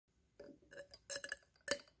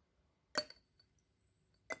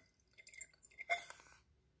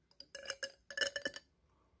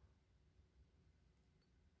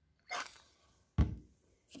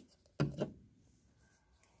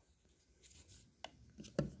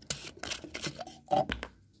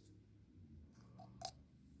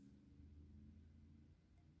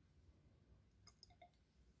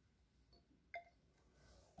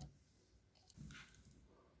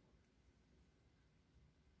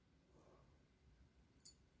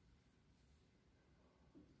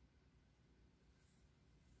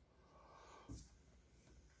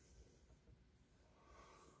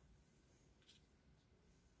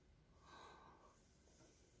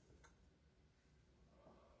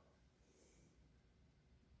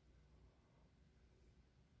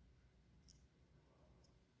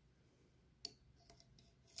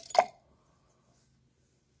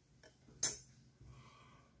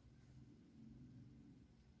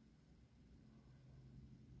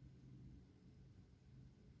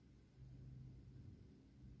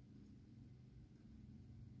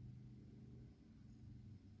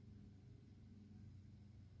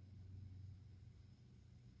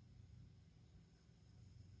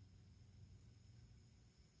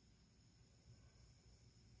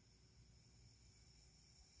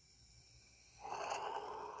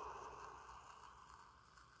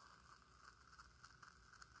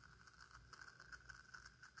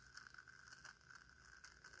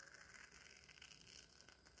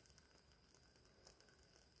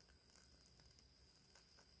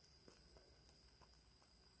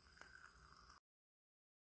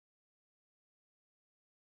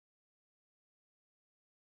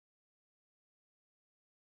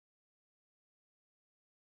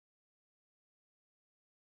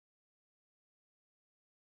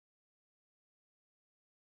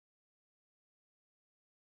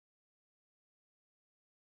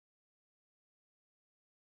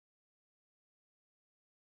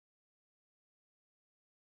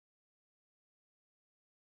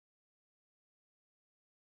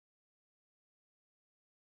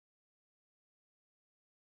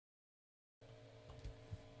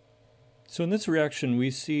So in this reaction, we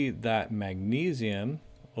see that magnesium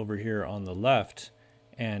over here on the left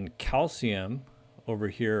and calcium over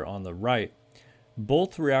here on the right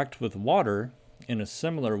both react with water in a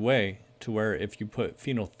similar way, to where if you put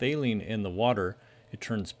phenolphthalein in the water, it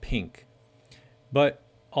turns pink. But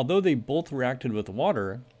although they both reacted with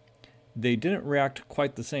water, they didn't react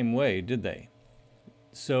quite the same way, did they?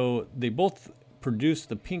 So they both produced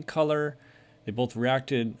the pink color, they both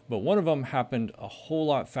reacted, but one of them happened a whole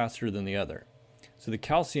lot faster than the other. So the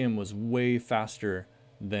calcium was way faster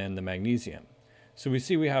than the magnesium. So we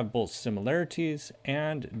see we have both similarities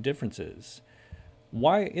and differences.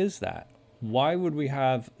 Why is that? Why would we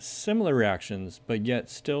have similar reactions, but yet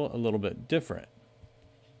still a little bit different?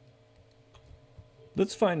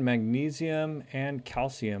 Let's find magnesium and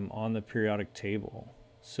calcium on the periodic table.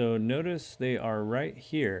 So notice they are right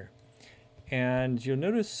here. And you'll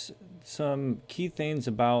notice some key things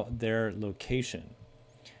about their location.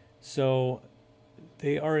 So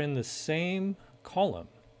they are in the same column,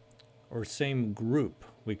 or same group,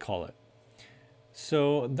 we call it.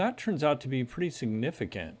 So that turns out to be pretty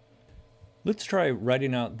significant. Let's try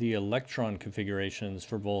writing out the electron configurations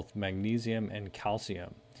for both magnesium and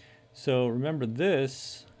calcium. So remember,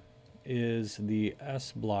 this is the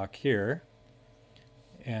S block here,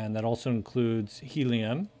 and that also includes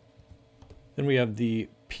helium. Then we have the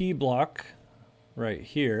P block right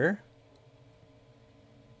here.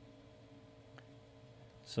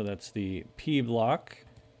 So that's the P block.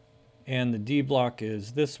 And the D block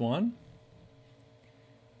is this one.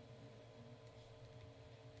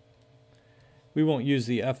 We won't use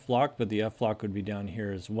the F block, but the F block would be down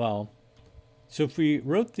here as well. So if we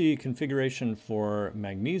wrote the configuration for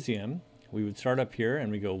magnesium, we would start up here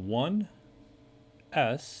and we go 1S,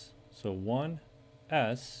 so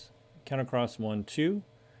 1S, count across 1, 2,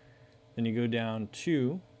 then you go down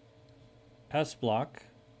to S block,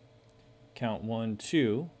 count 1,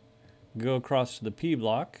 2, go across to the P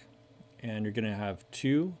block, and you're going to have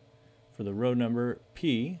 2 for the row number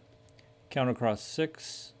P, count across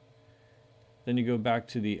 6, then you go back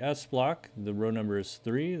to the S block, the row number is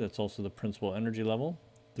 3, that's also the principal energy level,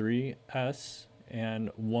 3S, and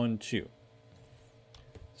 1, 2.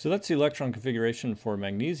 So that's the electron configuration for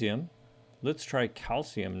magnesium. Let's try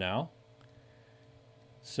calcium now.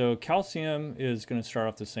 So calcium is going to start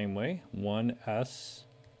off the same way, 1S,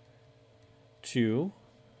 2,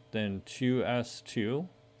 then 2S2,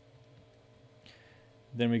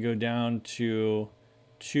 then we go down to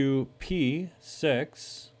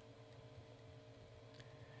 2P6,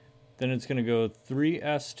 then it's going to go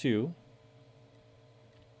 3S2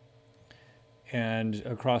 and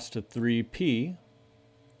across to 3P,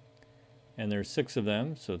 and there's 6 of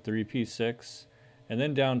them, so 3P6, and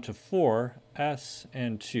then down to 4S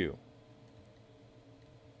and 2.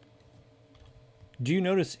 Do you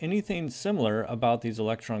notice anything similar about these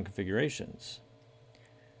electron configurations?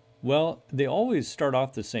 Well, they always start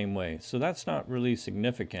off the same way, so that's not really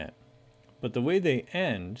significant. But the way they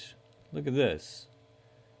end, look at this.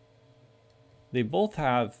 They both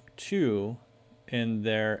have 2 in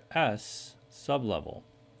their S sublevel.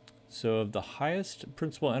 So of the highest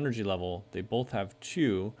principal energy level, they both have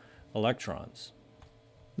 2 electrons.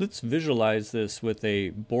 Let's visualize this with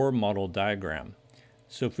a Bohr model diagram.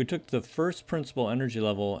 So if we took the first principal energy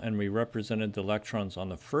level and we represented the electrons on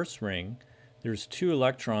the first ring, there's 2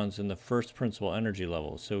 electrons in the first principal energy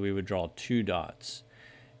level, so we would draw 2 dots.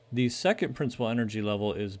 The second principal energy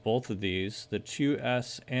level is both of these, the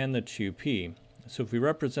 2s and the 2p. So if we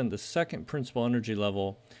represent the second principal energy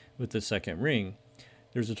level with the second ring,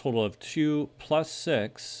 there's a total of 2 plus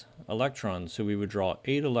 6 electrons, so we would draw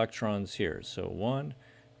 8 electrons here. So 1,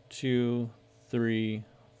 2, 3,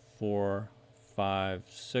 4, 5,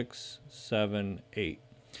 6, 7, 8.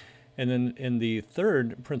 And then in the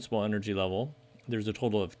third principal energy level, there's a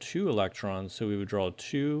total of 2 electrons, so we would draw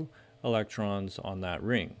 2 electrons on that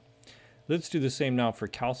ring. Let's do the same now for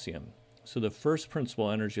calcium. So the first principal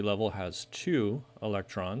energy level has 2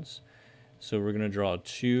 electrons, so we're going to draw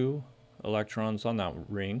 2 electrons on that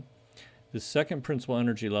ring. The second principal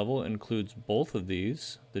energy level includes both of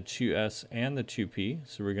these, the 2s and the 2p,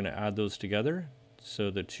 so we're going to add those together.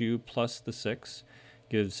 So the 2 plus the 6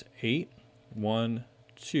 gives 8. 1,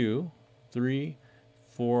 2, 3,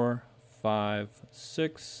 4, 5,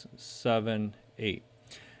 6, 7, 8.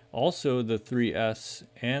 Also, the 3s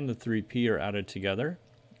and the 3p are added together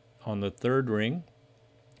on the third ring.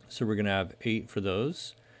 So we're going to have 8 for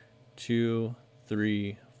those. 2,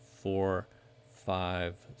 3, 4,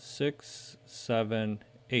 5, 6, 7,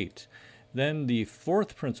 8. Then the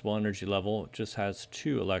fourth principal energy level just has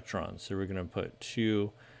 2 electrons. So we're going to put 2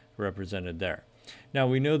 represented there. Now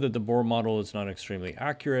we know that the Bohr model is not extremely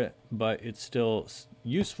accurate, but it's still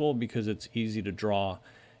useful because it's easy to draw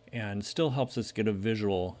and still helps us get a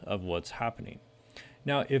visual of what's happening.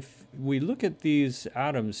 Now if we look at these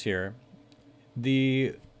atoms here,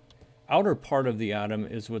 the outer part of the atom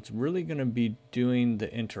is what's really going to be doing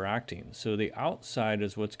the interacting. So the outside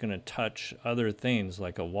is what's going to touch other things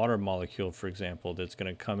like a water molecule, for example, that's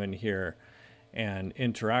going to come in here and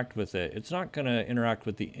interact with it. It's not going to interact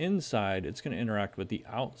with the inside, it's going to interact with the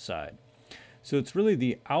outside. So it's really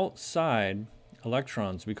the outside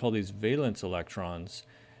electrons, we call these valence electrons,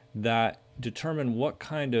 that determine what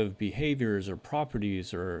kind of behaviors or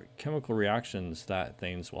properties or chemical reactions that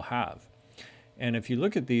things will have. And if you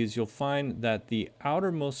look at these, you'll find that the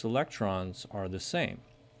outermost electrons are the same.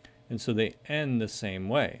 And so they end the same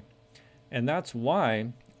way. And that's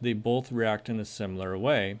why they both react in a similar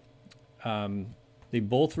way. They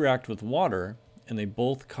both react with water, and they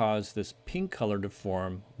both cause this pink color to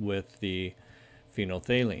form with the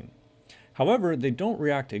phenolphthalein. However, they don't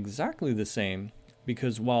react exactly the same,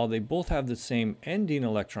 because while they both have the same ending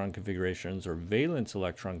electron configurations or valence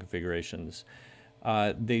electron configurations,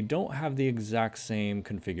 they don't have the exact same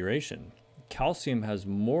configuration. Calcium has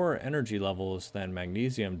more energy levels than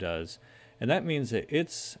magnesium does, and that means that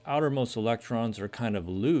its outermost electrons are kind of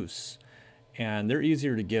loose, and they're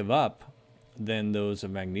easier to give up than those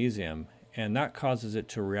of magnesium, and that causes it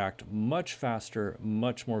to react much faster,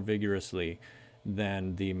 much more vigorously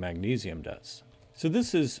than the magnesium does. So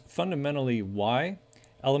this is fundamentally why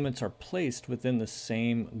elements are placed within the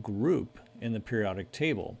same group in the periodic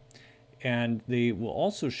table, and they will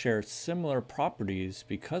also share similar properties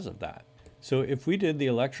because of that. So if we did the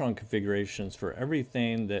electron configurations for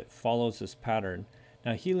everything that follows this pattern,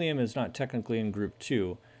 now helium is not technically in group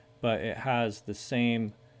 2, but it has the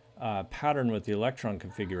same pattern with the electron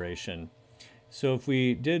configuration. So if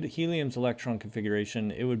we did helium's electron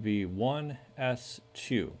configuration, it would be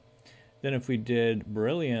 1s2. Then if we did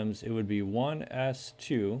beryllium's, it would be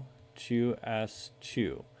 1s2,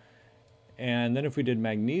 2s2. And then if we did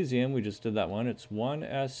magnesium, we just did that one, it's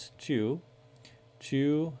 1s2,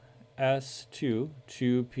 2s2,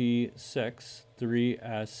 2p6,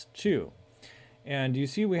 3s2. And you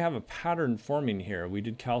see we have a pattern forming here. We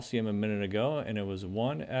did calcium a minute ago, and it was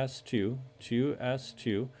 1s2,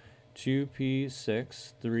 2s2,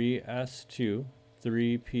 2p6, 3s2,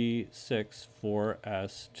 3p6,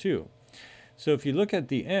 4s2. So if you look at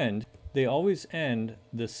the end, they always end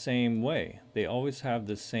the same way. They always have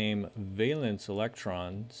the same valence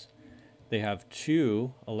electrons. They have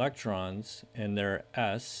 2 electrons in their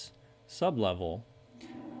S sublevel.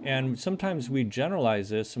 And sometimes we generalize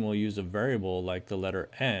this and we'll use a variable like the letter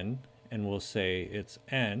n, and we'll say it's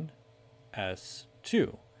n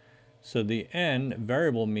s2. So the n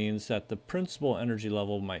variable means that the principal energy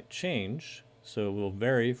level might change. So it will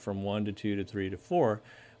vary from 1 to 2 to 3 to 4,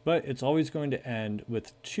 but it's always going to end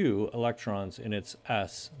with 2 electrons in its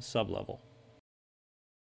s sublevel.